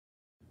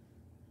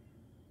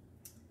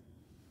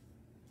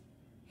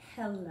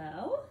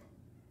Hello.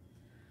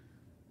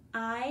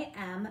 I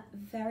am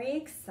very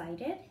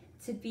excited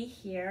to be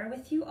here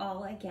with you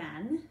all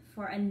again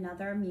for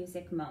another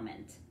music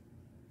moment.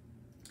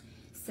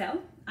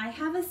 So I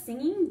have a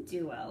singing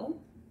duo,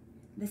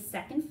 the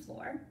second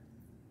floor,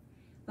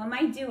 but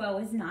my duo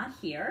is not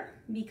here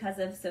because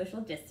of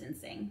social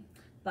distancing.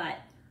 But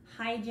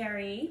hi,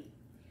 Jerry.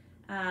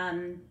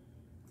 I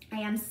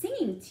am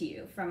singing to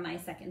you from my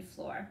second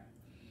floor.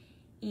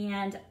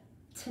 And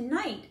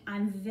tonight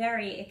I'm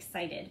very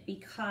excited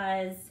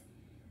because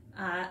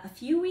a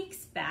few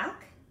weeks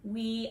back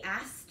we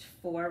asked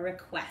for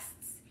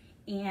requests,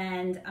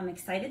 and I'm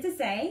excited to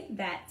say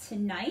that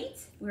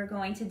tonight we're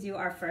going to do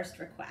our first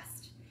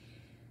request.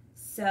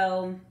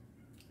 So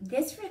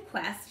this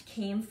request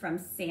came from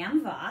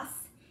Sam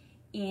Voss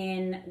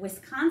in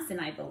Wisconsin,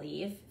 I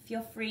believe.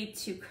 Feel free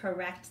to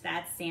correct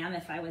that, Sam,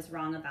 if I was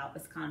wrong about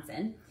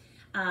Wisconsin.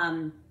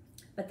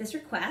 But this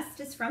request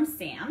is from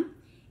Sam.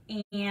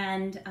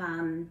 And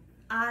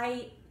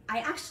I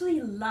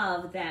actually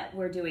love that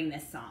we're doing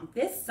this song.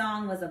 This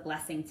song was a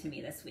blessing to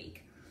me this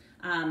week.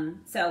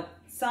 So,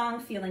 song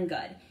Feeling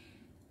Good.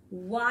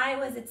 Why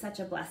was it such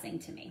a blessing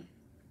to me?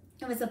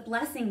 It was a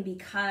blessing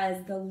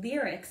because the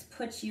lyrics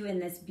put you in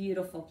this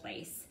beautiful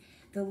place.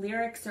 The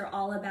lyrics are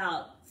all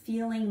about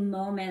feeling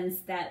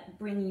moments that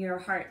bring your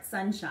heart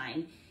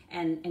sunshine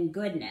and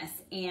goodness.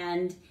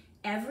 And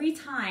every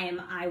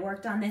time I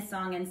worked on this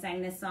song and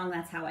sang this song,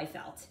 that's how I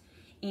felt.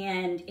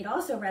 And it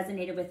also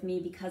resonated with me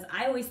because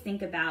I always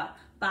think about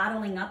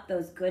bottling up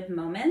those good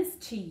moments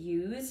to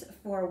use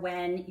for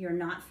when you're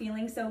not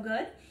feeling so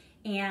good.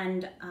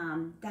 And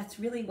that's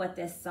really what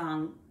this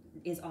song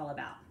is all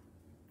about.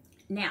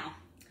 Now,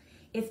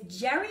 if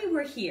Jerry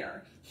were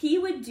here, he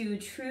would do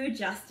true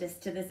justice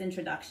to this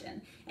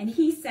introduction. And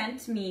he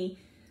sent me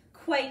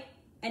quite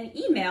an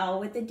email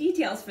with the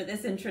details for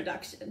this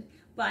introduction.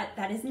 But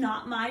that is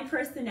not my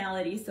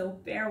personality, so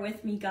bear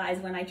with me, guys,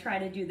 when I try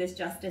to do this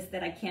justice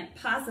that I can't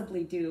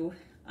possibly do.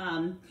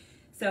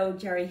 So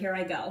Jerry, here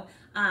I go.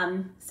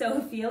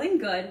 So Feeling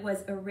Good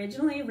was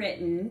originally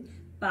written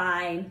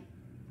by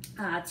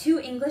two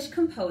English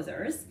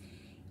composers,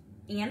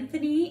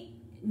 Anthony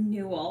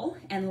Newell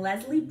and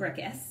Leslie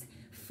Brickus,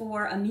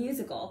 for a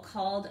musical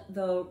called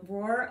The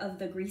Roar of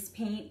the Grease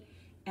Paint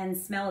and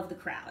Smell of the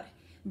Crowd.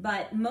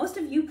 But most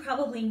of you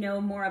probably know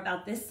more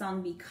about this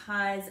song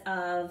because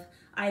of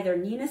either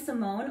Nina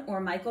Simone or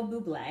Michael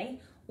Bublé,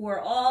 or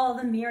all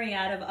the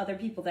myriad of other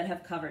people that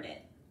have covered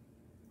it.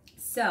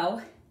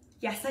 So,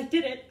 yes, I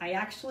did it. I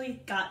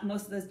actually got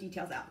most of those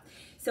details out.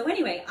 So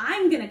anyway,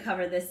 I'm gonna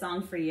cover this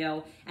song for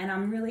you, and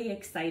I'm really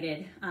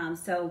excited.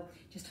 So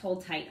just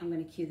hold tight, I'm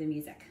gonna cue the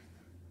music.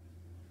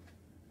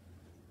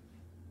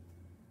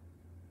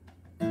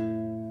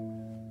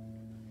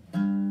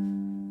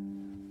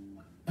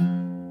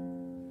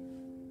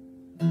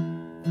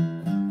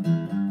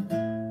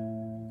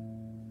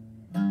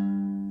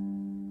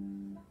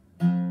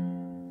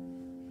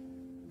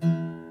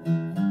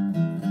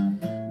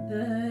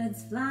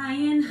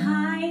 Flying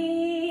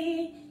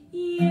high,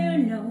 you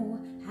know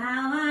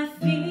how I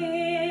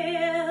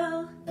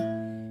feel.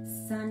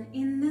 Sun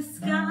in the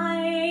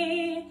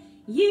sky,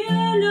 you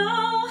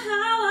know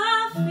how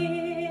I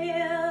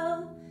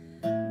feel.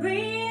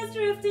 Breeze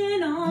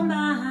drifting on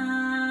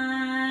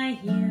by,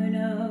 you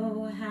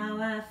know how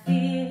I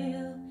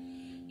feel.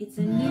 It's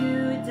a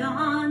new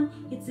dawn,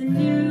 it's a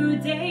new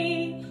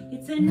day,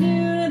 it's a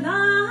new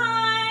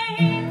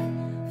life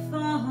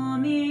for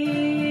me.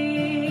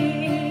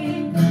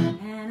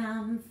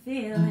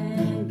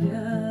 Feeling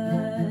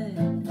good.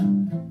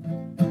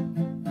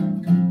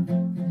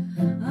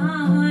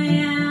 Oh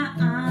yeah,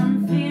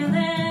 I'm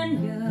feeling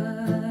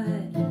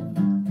good.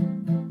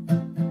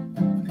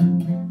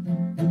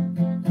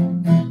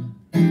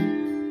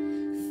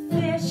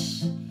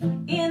 Fish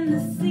in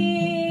the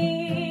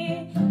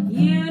sea,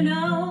 you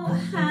know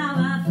how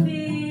I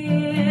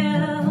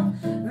feel.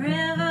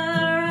 River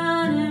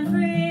running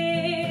free.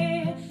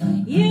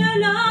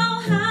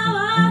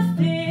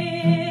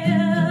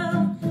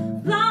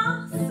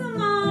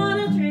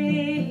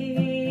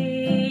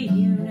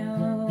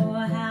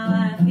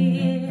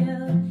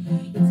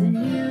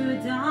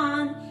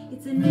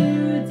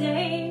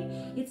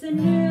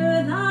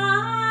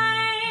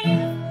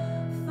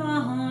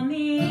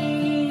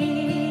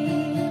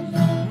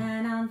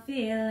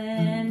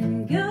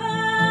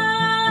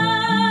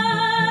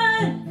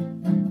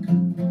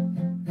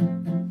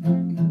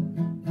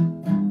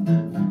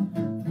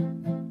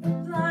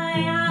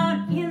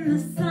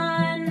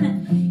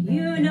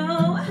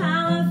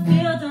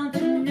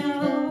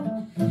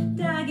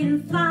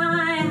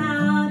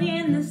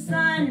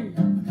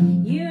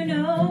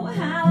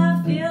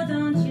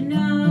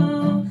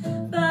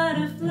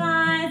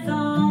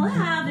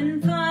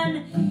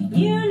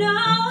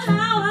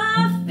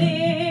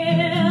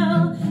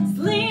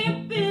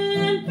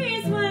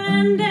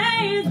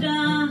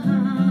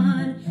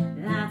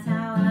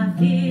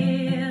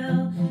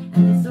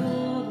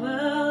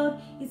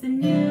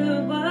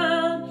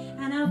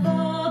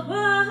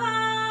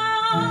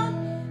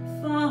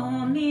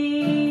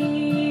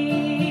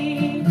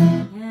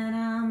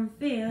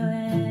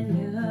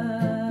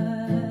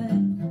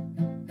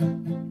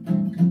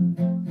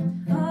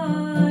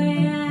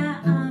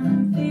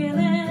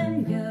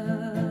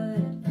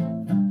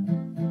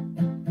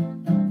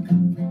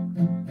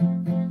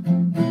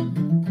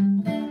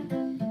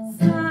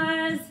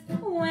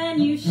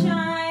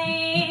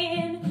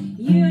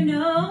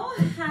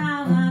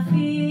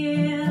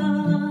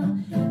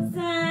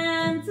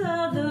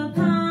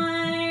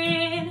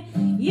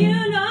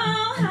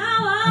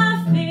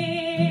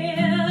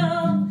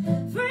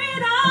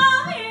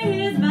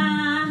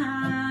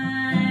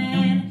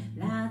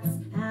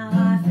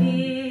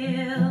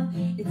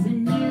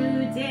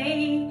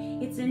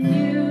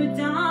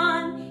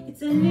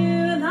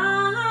 new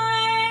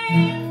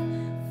life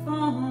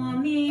for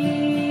me,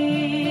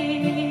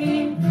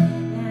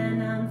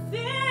 and I'm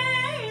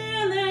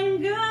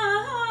feeling good.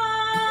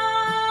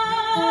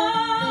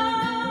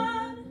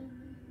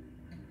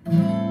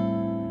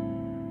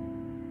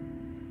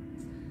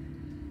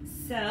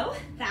 So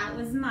that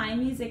was my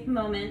music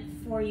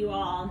moment for you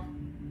all.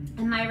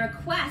 And my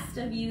request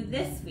of you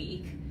this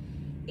week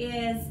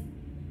is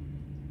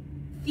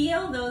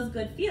feel those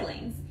good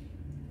feelings.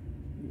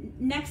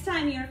 Next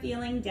time you're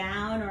feeling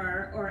down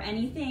or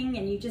anything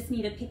and you just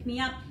need to pick me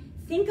up,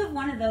 think of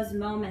one of those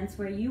moments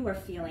where you were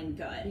feeling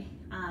good.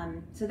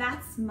 So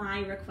that's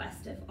my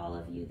request of all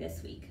of you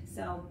this week.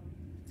 So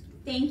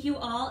thank you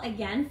all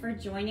again for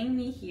joining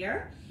me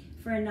here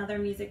for another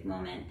music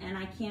moment, and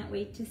I can't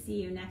wait to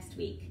see you next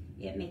week.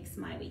 It makes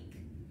my week.